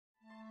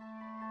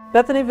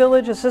Bethany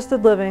Village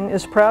Assisted Living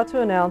is proud to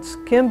announce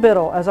Kim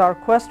Biddle as our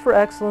Quest for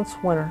Excellence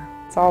winner.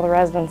 All the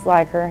residents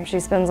like her. She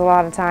spends a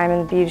lot of time in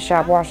the beauty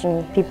shop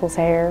washing people's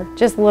hair.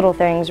 Just little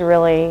things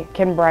really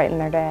can brighten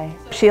their day.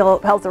 She'll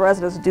help the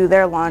residents do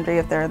their laundry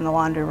if they're in the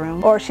laundry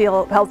room, or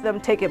she'll help them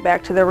take it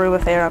back to their room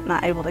if they're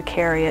not able to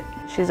carry it.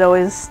 She's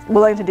always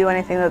willing to do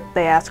anything that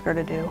they ask her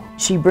to do.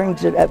 She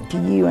brings it up to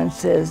you and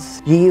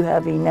says, do you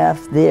have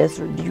enough this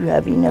or do you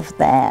have enough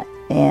that?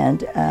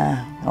 And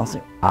I'll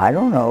say, I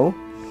don't know.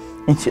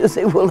 And she'll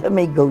say, well, let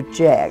me go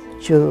check.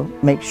 She'll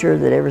make sure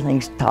that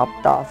everything's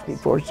topped off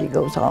before she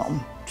goes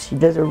home. She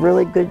does a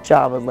really good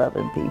job of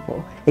loving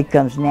people. It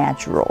comes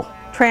natural.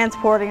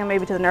 Transporting them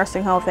maybe to the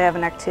nursing home if they have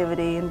an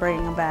activity and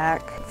bringing them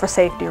back for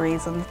safety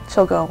reasons.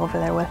 She'll go over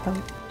there with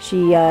them.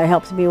 She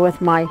helps me with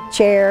my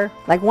chair.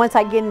 Like once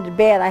I get into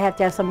bed, I have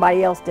to have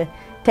somebody else to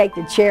take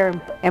the chair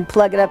and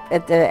plug it up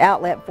at the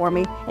outlet for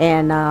me.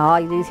 And all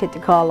you do is hit the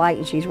call light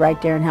and she's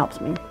right there and helps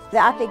me.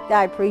 I think that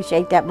I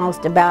appreciate that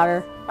most about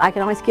her. I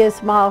can always get a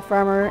smile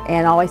from her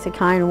and always a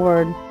kind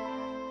word.